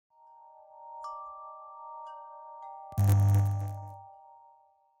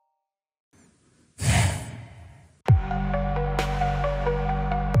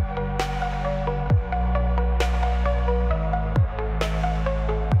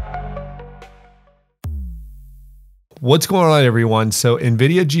What's going on, everyone? So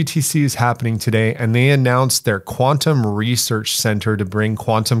NVIDIA GTC is happening today, and they announced their Quantum Research Center to bring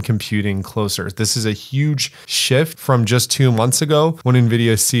quantum computing closer. This is a huge shift from just 2 months ago when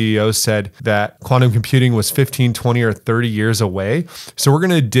NVIDIA's CEO said that quantum computing was 15, 20, or 30 years away. So we're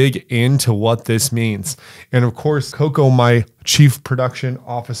going to dig into what this means. And of course, Coco, my Chief Production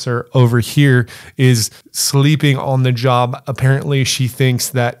Officer over here, is sleeping on the job. Apparently, she thinks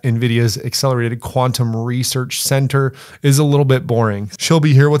that NVIDIA's Accelerated Quantum Research Center is a little bit boring. She'll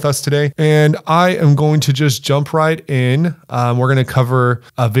be here with us today, and I am going to just jump right in. We're going to cover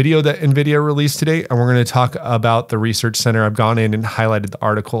a video that NVIDIA released today, and we're going to talk about the research center. I've gone in and highlighted the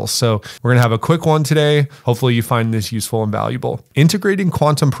article. So we're going to have a quick one today. Hopefully you find this useful and valuable. Integrating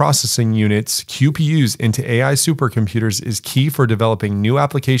quantum processing units, QPUs, into AI supercomputers is key for developing new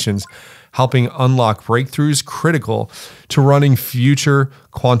applications, helping unlock breakthroughs critical to running future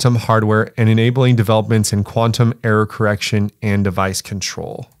quantum hardware and enabling developments in quantum error correction and device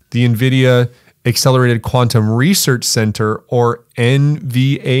control. The NVIDIA Accelerated Quantum Research Center, or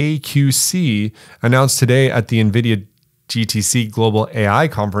NVAQC, announced today at the NVIDIA GTC Global AI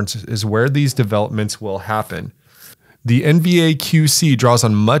Conference is where these developments will happen. The NVAQC draws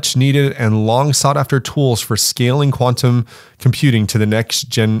on much needed and long sought after tools for scaling quantum computing to the next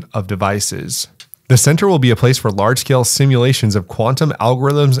gen of devices. The center will be a place for large-scale simulations of quantum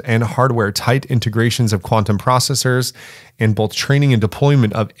algorithms and hardware, tight integrations of quantum processors, and both training and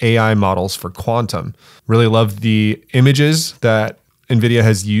deployment of AI models for quantum. Really love the images that NVIDIA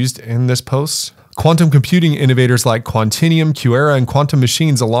has used in this post. Quantum computing innovators like Quantinuum, Qera, and Quantum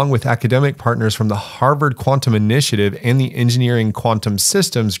Machines, along with academic partners from the Harvard Quantum Initiative and the Engineering Quantum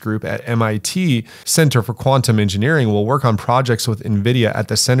Systems Group at MIT Center for Quantum Engineering, will work on projects with NVIDIA at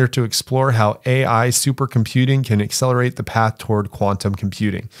the center to explore how AI supercomputing can accelerate the path toward quantum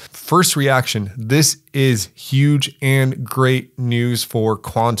computing. First reaction, this is huge and great news for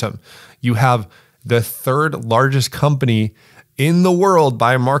quantum. You have the third largest company in the world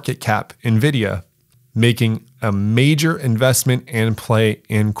by market cap, NVIDIA, making a major investment and play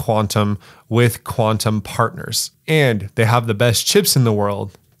in quantum with quantum partners. And they have the best chips in the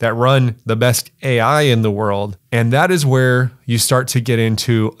world that run the best AI in the world. And that is where you start to get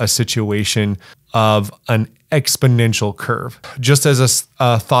into a situation of an exponential curve. Just as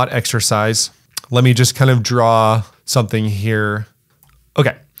a thought exercise, let me just kind of draw something here.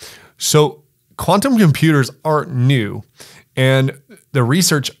 Okay, so quantum computers aren't new. And the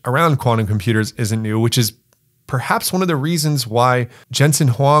research around quantum computers isn't new, which is perhaps one of the reasons why Jensen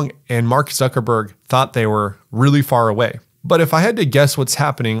Huang and Mark Zuckerberg thought they were really far away. But if I had to guess what's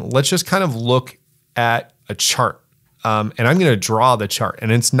happening, let's just kind of look at a chart. And I'm going to draw the chart, and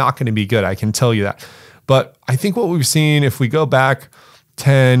it's not going to be good, I can tell you that. But I think what we've seen, if we go back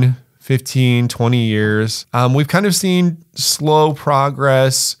 10, 15, 20 years, we've kind of seen slow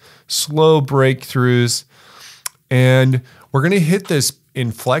progress, slow breakthroughs, and we're going to hit this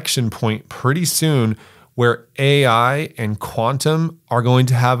inflection point pretty soon where AI and quantum are going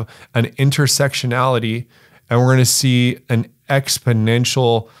to have an intersectionality, and we're going to see an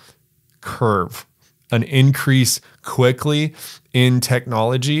exponential curve, an increase quickly in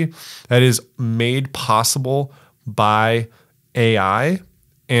technology that is made possible by AI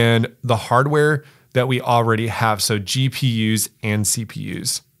and the hardware that we already have, so GPUs and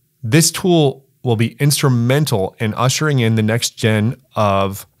CPUs. This tool will be instrumental in ushering in the next gen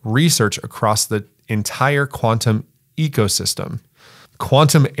of research across the entire quantum ecosystem.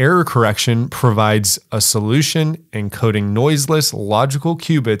 Quantum error correction provides a solution encoding noiseless logical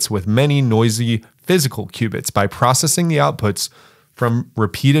qubits with many noisy physical qubits. By processing the outputs from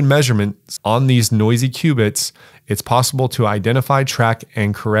repeated measurements on these noisy qubits, it's possible to identify, track,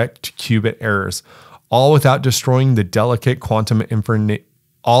 and correct qubit errors, all without destroying the delicate quantum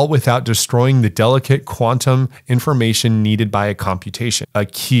information needed by a computation. A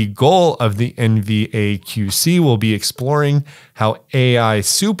key goal of the NVAQC will be exploring how AI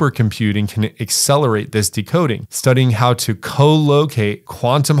supercomputing can accelerate this decoding, studying how to co-locate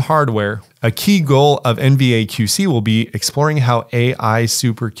quantum hardware. A key goal of NVAQC will be exploring how AI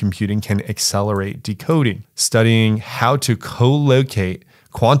supercomputing can accelerate decoding, studying how to co-locate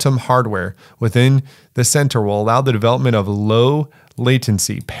quantum hardware within the center will allow the development of low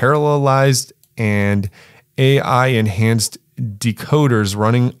latency, parallelized, and AI-enhanced decoders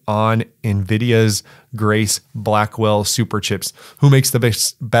running on NVIDIA's Grace Blackwell superchips. Who makes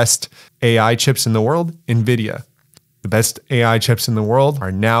the best AI chips in the world? NVIDIA. The best AI chips in the world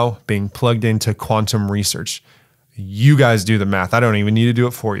are now being plugged into quantum research. You guys do the math. I don't even need to do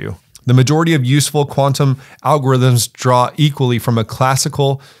it for you. The majority of useful quantum algorithms draw equally from a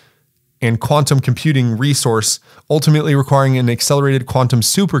classical and quantum computing resource, ultimately requiring an accelerated quantum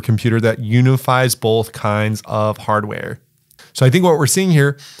supercomputer that unifies both kinds of hardware. So I think what we're seeing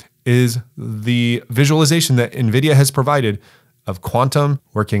here is the visualization that NVIDIA has provided of quantum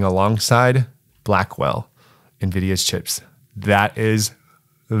working alongside Blackwell, NVIDIA's chips. That is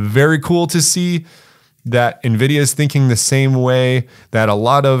very cool to see that NVIDIA is thinking the same way that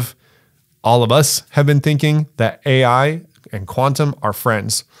all of us have been thinking, that AI and quantum are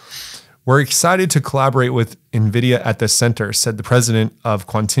friends. We're excited to collaborate with NVIDIA at the center, said the president of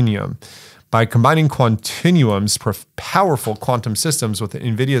Quantinuum. By combining Quantinuum's powerful quantum systems with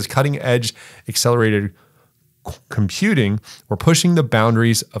NVIDIA's cutting-edge accelerated computing, we're pushing the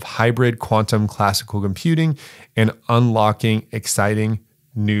boundaries of hybrid quantum classical computing and unlocking exciting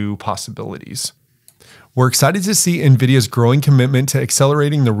new possibilities. We're excited to see NVIDIA's growing commitment to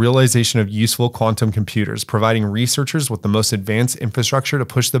accelerating the realization of useful quantum computers, providing researchers with the most advanced infrastructure to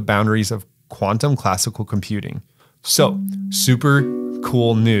push the boundaries of quantum classical computing. So, super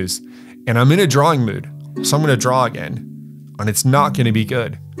cool news. And I'm in a drawing mood, so I'm going to draw again. And it's not going to be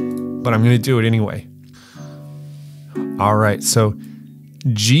good, but I'm going to do it anyway. All right, so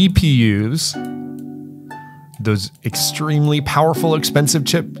GPUs, those extremely powerful, expensive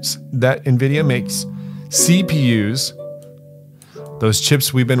chips that NVIDIA makes, CPUs, those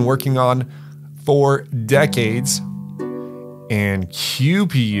chips we've been working on for decades, and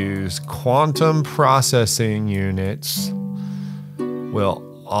QPUs, quantum processing units, will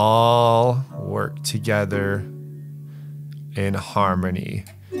all work together in harmony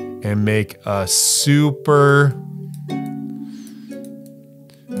and make a super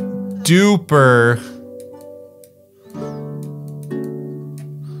duper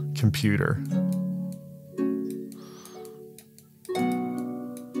computer.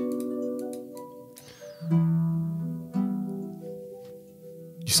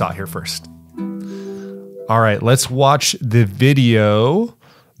 You saw it here first. All right, let's watch the video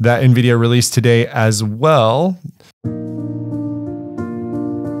that NVIDIA released today as well.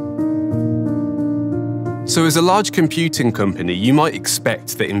 So as a large computing company, you might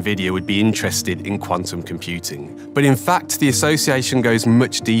expect that NVIDIA would be interested in quantum computing. But in fact, the association goes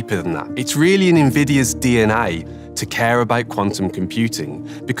much deeper than that. It's really in NVIDIA's DNA to care about quantum computing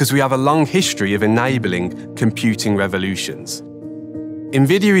because we have a long history of enabling computing revolutions.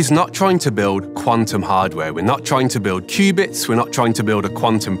 NVIDIA is not trying to build quantum hardware. We're not trying to build qubits. We're not trying to build a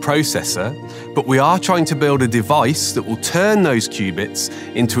quantum processor. But we are trying to build a device that will turn those qubits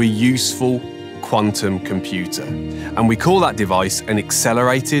into a useful quantum computer. And we call that device an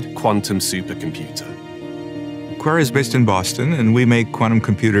accelerated quantum supercomputer. Query is based in Boston, and we make quantum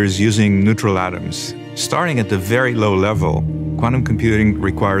computers using neutral atoms. Starting at the very low level, quantum computing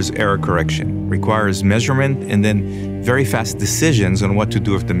requires error correction, requires measurement, and then very fast decisions on what to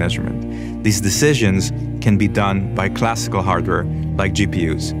do with the measurement. These decisions can be done by classical hardware like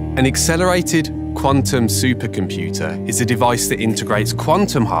GPUs. An accelerated quantum supercomputer is a device that integrates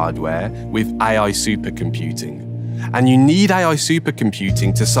quantum hardware with AI supercomputing. And you need AI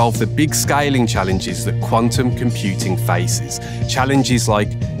supercomputing to solve the big scaling challenges that quantum computing faces. Challenges like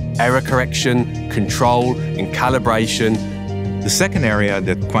error correction, control, and calibration. The second area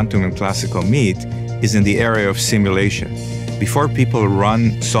that quantum and classical meet is in the area of simulation. Before people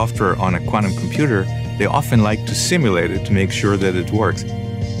run software on a quantum computer, they often like to simulate it to make sure that it works.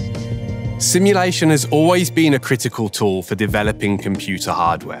 Simulation has always been a critical tool for developing computer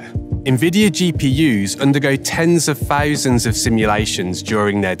hardware. NVIDIA GPUs undergo tens of thousands of simulations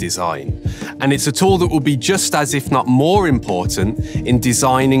during their design, and it's a tool that will be just as, if not more important, in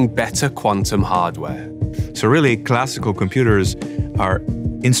designing better quantum hardware. So really, classical computers are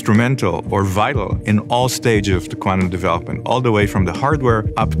instrumental or vital in all stages of the quantum development, all the way from the hardware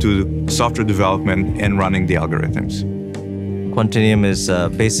up to software development and running the algorithms. Quantinuum is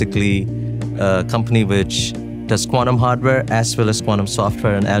basically a company which does quantum hardware as well as quantum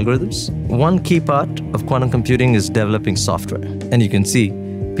software and algorithms. One key part of quantum computing is developing software. And you can see,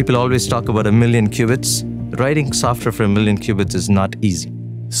 people always talk about 1,000,000 qubits. Writing software for 1,000,000 qubits is not easy.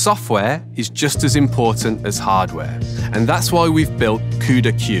 Software is just as important as hardware, and that's why we've built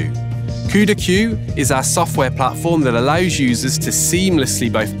CUDA-Q. CUDA-Q is our software platform that allows users to seamlessly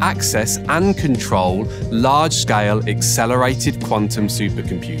both access and control large-scale accelerated quantum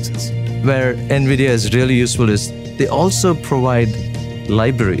supercomputers. Where NVIDIA is really useful is they also provide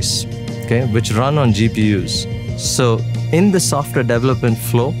libraries, okay, which run on GPUs. So in the software development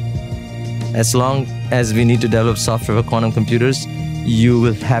flow, as long as we need to develop software for quantum computers, you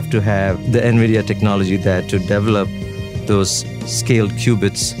will have to have the NVIDIA technology there to develop those scaled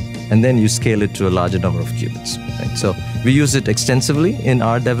qubits, and then you scale it to a larger number of qubits. Right? So We use it extensively in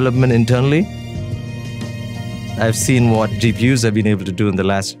our development internally. I've seen what GPUs have been able to do in the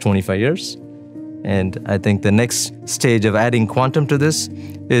last 25 years. And I think the next stage of adding quantum to this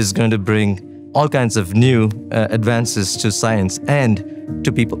is going to bring all kinds of new advances to science and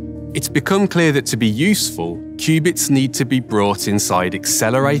to people. It's become clear that to be useful, qubits need to be brought inside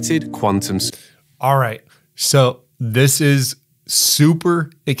accelerated quantum. All right. So this is super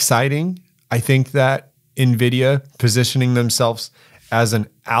exciting. I think that NVIDIA positioning themselves as an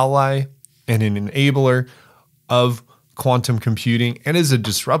ally and an enabler of quantum computing and as a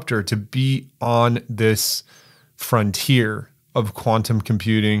disruptor to be on this frontier of quantum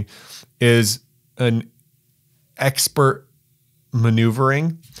computing is an expert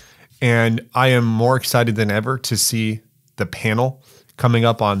maneuvering. And I am more excited than ever to see the panel coming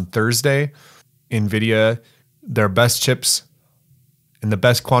up on Thursday. NVIDIA, their best chips and the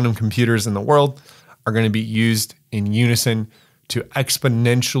best quantum computers in the world are going to be used in unison to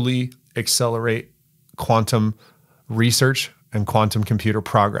exponentially accelerate quantum research and quantum computer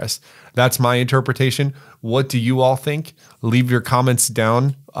progress. That's my interpretation. What do you all think? Leave your comments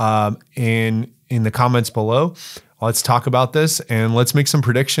down in the comments below. Let's talk about this and let's make some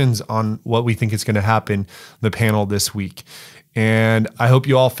predictions on what we think is going to happen in the panel this week. And I hope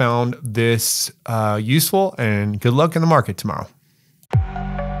you all found this useful, and good luck in the market tomorrow.